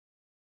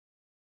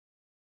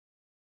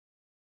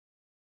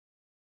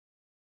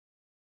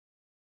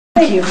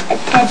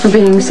for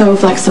being so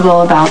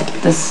flexible about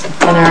this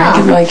dinner. It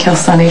could really kill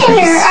Sunny for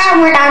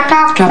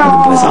just dropping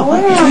the boys off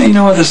like this. You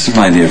know what? This is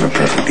my idea of a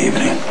perfect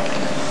evening.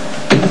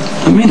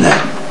 I mean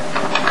that.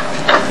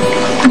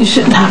 You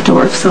shouldn't have to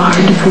work so hard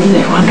to prove that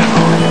you're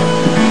wonderful.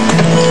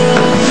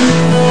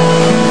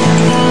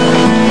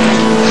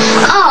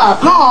 Oh,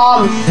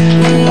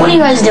 Mom! What are you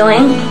guys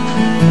doing?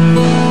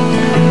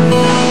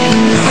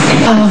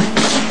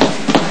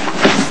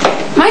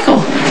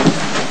 Michael,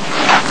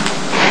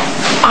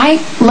 I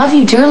love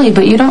you dearly,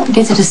 but you don't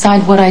get to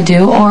decide what I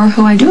do or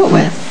who I do it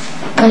with.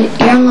 But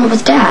you're in love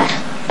with Dad.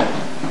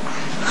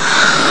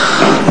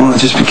 Well,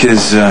 just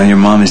because your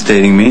mom is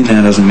dating me,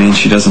 that doesn't mean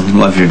she doesn't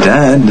love your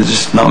dad. They're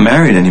just not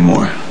married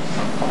anymore.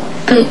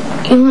 But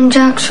you and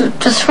Jax are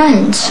just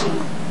friends.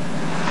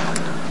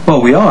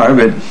 Well, we are,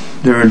 but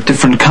there are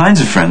different kinds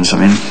of friends. I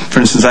mean, for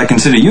instance, I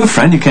consider you a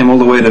friend. You came all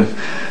the way to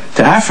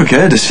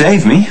Africa to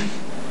save me.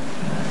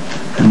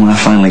 And when I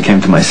finally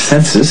came to my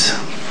senses,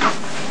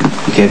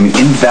 you gave me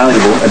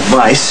invaluable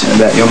advice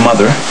about your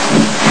mother.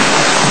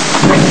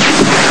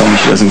 You told me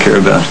she doesn't care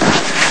about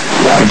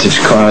vintage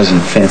cars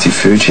and fancy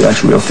food. She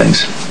likes real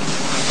things.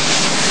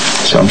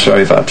 So I'm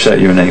sorry if I upset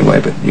you in any way,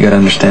 but you gotta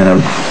understand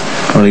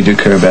I really do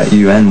care about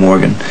you and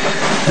Morgan.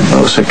 And I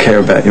also care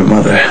about your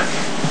mother.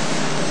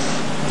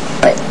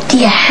 But do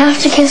you have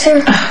to kiss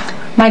her?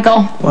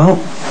 Michael. Well,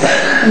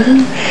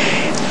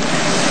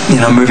 you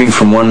know, moving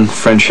from one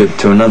friendship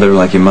to another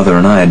like your mother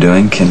and I are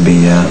doing can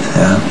be,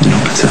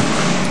 it's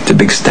a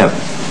big step.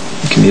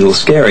 It can be a little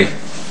scary.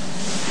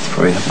 It's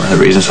probably one of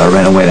the reasons I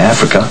ran away to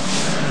Africa.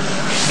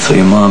 So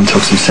your mom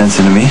took some sense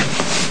into me.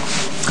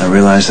 I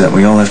realized that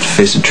we all have to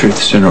face the truth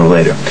sooner or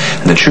later.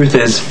 And the truth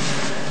is,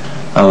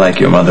 I like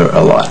your mother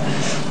a lot.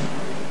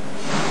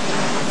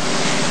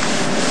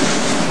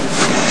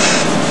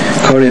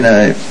 Cody and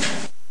I...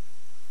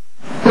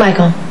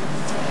 Michael,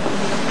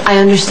 I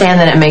understand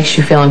that it makes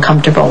you feel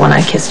uncomfortable when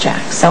I kiss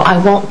Jax, so I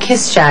won't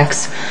kiss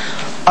Jax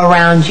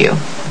around you.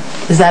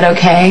 Is that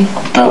okay?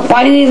 But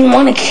why do you even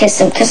want to kiss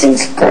him?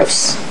 Kissing's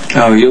gross.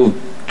 Oh, you'll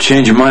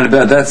change your mind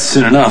about that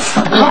soon enough.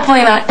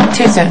 Hopefully not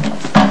too soon.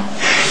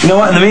 You know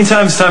what? In the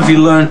meantime, it's time for you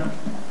to learn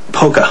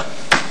poker.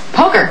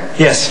 Poker?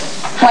 Yes.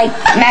 Like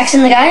Max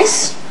and the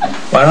guys?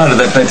 Why not? Do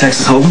they play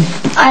Texas Hold'em?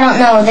 I don't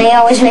know. They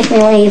always make me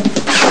leave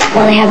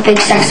when they have big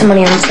stacks of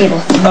money on the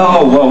table.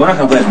 Oh, well, we're not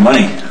going to play for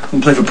money. We're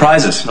going to play for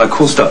prizes, like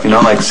cool stuff, you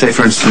know? Like, say,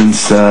 for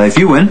instance, if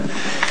you win,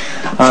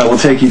 we'll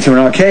take you to an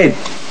arcade.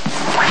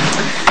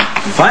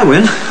 If I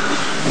win,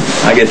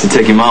 I get to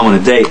take your mom on a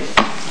date.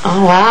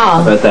 Oh, wow.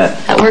 How about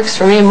that? That works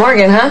for me and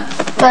Morgan, huh?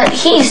 But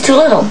he's too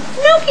little.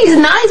 No, he's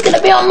not. He's going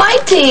to be on my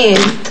team.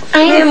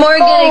 Me and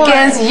Morgan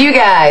against you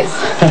guys.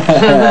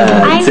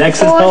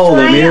 Texas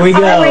Hold'em, here we go.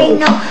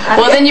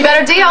 Well, then you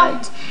better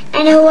deal.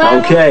 And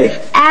whoever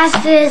Okay.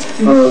 asks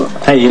for...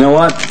 Hey, you know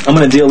what? I'm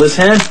going to deal this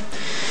hand.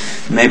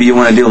 Maybe you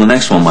want to deal the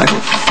next one, Michael.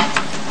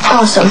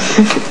 Awesome.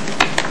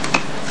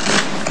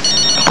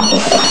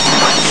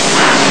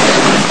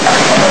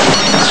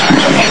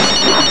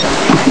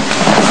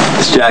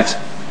 It's Jax.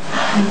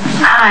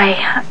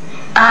 Hi.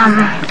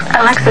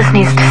 Alexis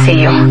needs to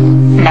see you.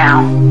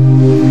 Now.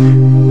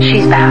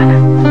 She's bad.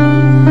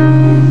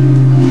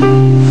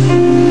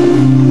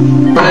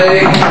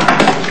 Hey.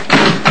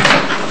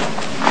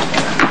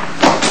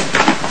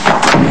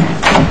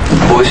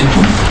 Boys?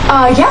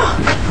 Yeah.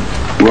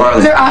 Where are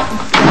they?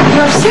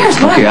 They're upstairs.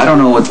 What? Okay, I don't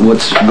know what's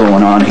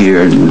going on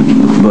here,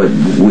 but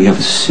we have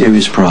a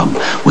serious problem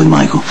with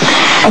Michael.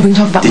 Oh, we can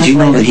talk about Did you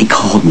know later. that he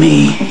called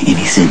me and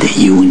he said that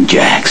you and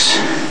Jax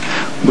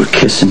were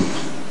kissing?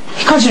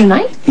 He called you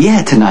tonight?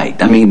 Yeah,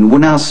 tonight. I mean,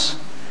 when else?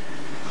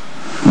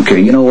 Okay,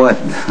 you know what?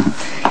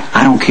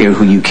 I don't care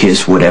who you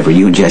kiss, whatever.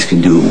 You and Jax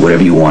can do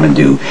whatever you want to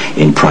do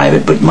in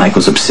private, but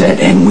Michael's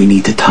upset, and we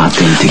need to talk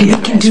to him together.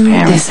 We can do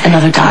this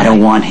another time. I don't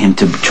want him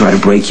to try to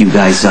break you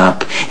guys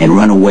up and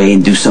run away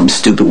and do something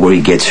stupid where he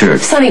gets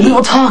hurt. Sonny, we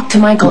will talk to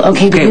Michael,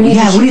 okay? But Okay, we need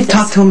yeah, to we need to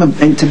talk to him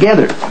and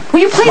together.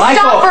 Will you please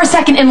Michael! stop for a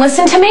second and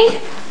listen to me?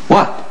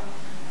 What?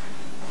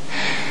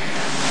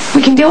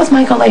 We can deal with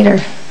Michael later.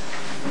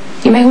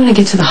 You may want to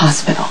get to the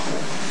hospital.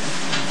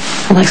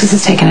 Alexis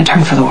has taken a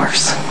turn for the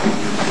worse.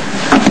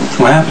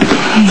 What happened?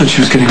 I thought she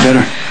was getting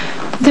better.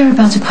 They're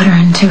about to put her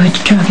into a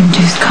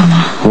drug-induced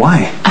coma.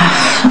 Why?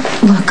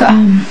 Look,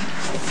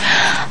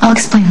 I'll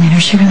explain later.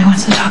 She really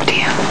wants to talk to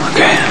you.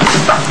 Okay.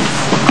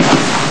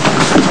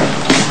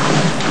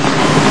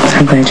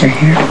 I'm glad you're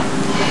here.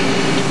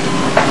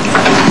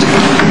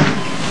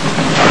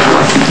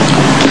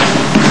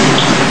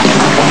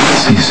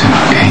 See you soon,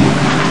 okay?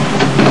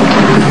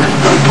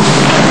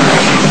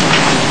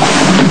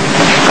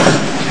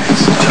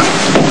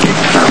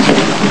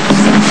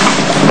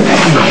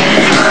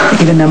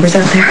 Even numbers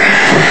out there?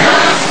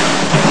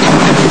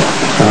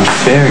 Not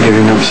fair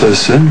giving up so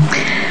soon.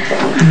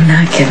 I'm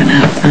not giving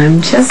up.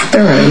 I'm just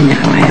thorough. You know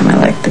how I am. I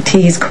like the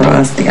T's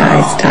crossed, the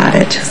I's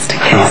dotted, just in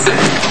case. Okay.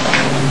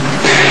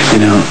 You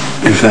know,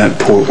 if that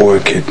poor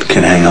orchid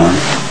can hang on,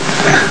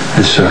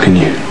 then so can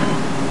you.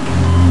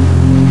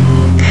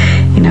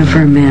 You know, for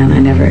a man, I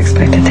never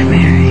expected to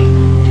marry.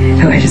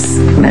 I just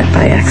met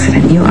by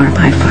accident. You are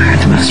by far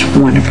the most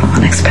wonderful,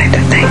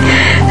 unexpected thing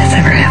that's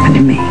ever happened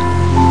to me.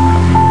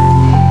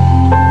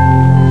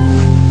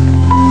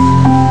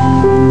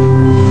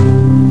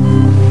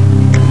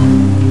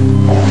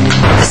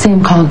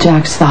 Sam called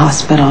Jax to the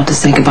hospital to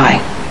say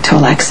goodbye to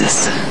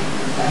Alexis.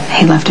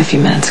 He left a few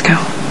minutes ago.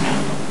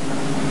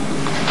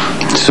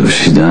 So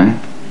she's dying?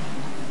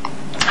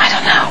 I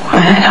don't know.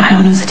 I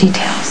don't know the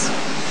details.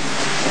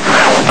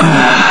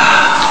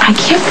 I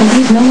can't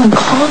believe no one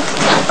called.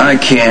 I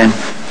can.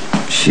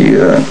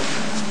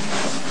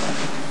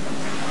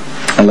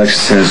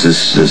 Alexis has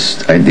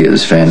this idea,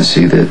 this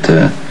fantasy that,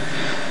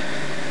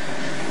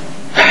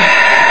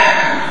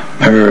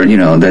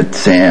 that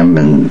Sam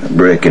and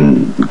Rick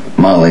and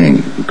Molly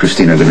and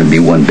Christina are going to be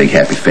one big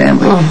happy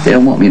family. They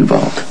don't want me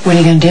involved. What are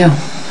you going to do?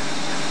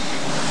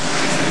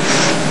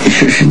 You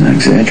sure she's not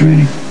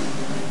exaggerating?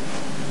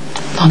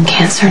 Lung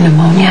cancer,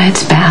 pneumonia,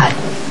 it's bad,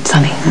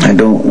 Sonny. I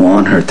don't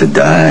want her to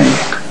die,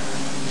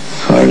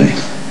 Harley.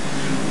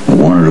 I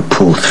want her to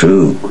pull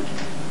through.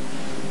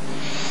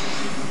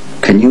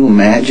 Can you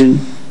imagine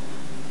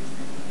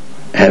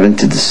having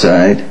to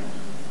decide,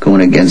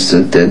 going against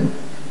a dead,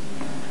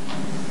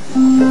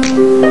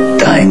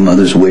 dying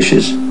mother's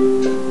wishes? You're going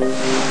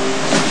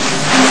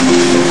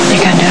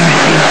to do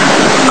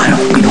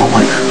everything. You know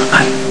what?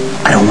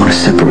 I don't want to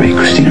separate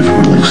Christina from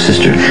her little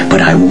sister,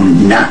 but I will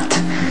not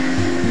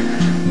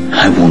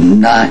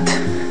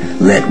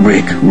let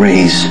Rick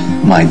raise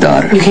my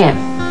daughter. You can't.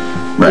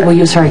 Right. He will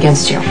use her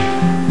against you.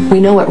 We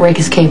know what Rick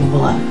is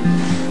capable of.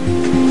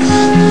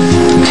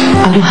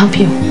 I will help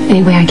you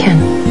any way I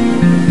can.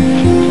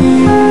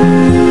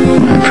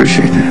 I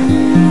appreciate that.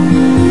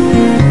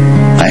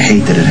 I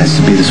hate that it has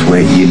to be this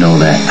way. You know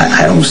that.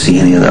 I don't see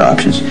any other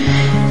options.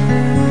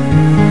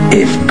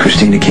 If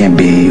Christina can't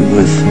be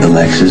with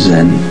Alexis,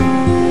 then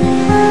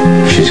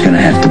she's going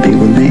to have to be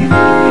with me.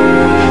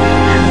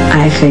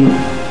 I think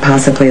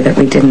possibly that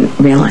we didn't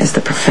realize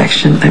the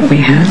perfection that we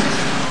had.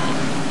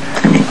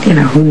 I mean,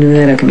 who knew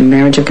that a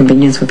marriage of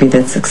convenience would be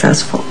that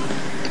successful?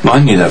 Well, I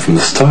knew that from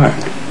the start.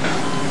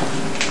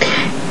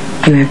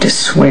 You have to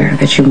swear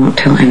that you won't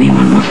tell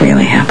anyone what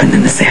really happened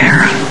in the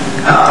Sahara.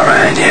 All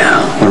right,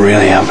 yeah. What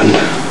really happened?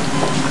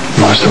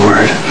 What's the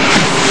word?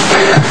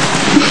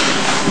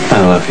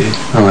 I love you.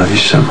 I love you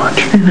so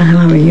much. And I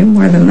love you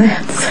more than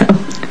that,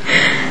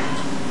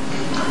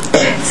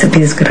 so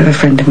be as good of a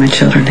friend to my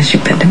children as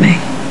you've been to me.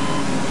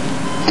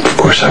 Of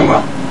course I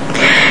will.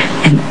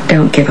 And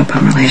don't give up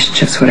on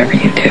relationships, whatever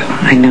you do.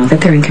 I know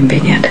that they're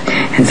inconvenient,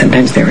 and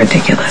sometimes they're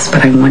ridiculous,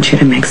 but I want you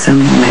to make some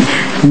woman,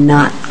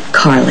 not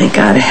Carly,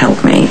 God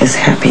help me, as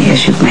happy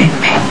as you've made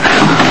me.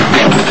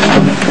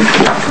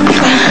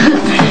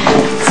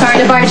 Sorry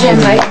to barge in,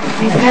 but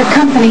we've had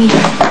company.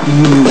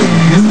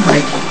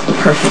 Like,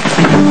 perfect.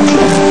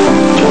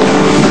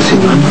 See,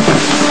 Mom?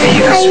 There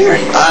you go,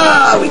 sweetheart.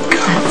 Ah, we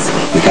got it.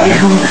 You got it?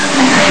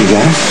 You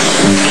got it?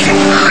 Okay.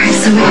 Oh, I'm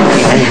so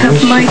happy I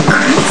have my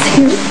girls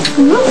here.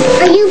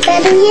 Are you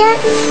better yet?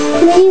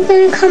 When are you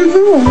gonna come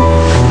home?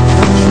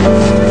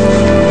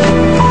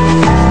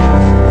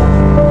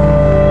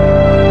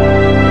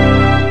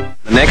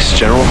 Next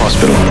General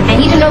Hospital. I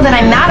need to know that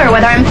I matter,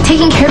 whether I'm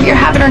taking care of your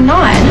habit or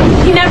not.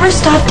 You never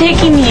stop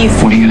taking these.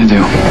 What are you gonna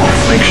do?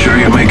 Make sure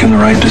you're making the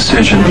right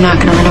decision. I'm not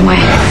gonna run away.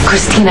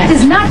 Christina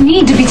does not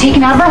need to be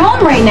taken out of her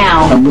home right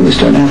now. I'm really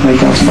starting to have my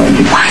doubts about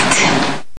you. What?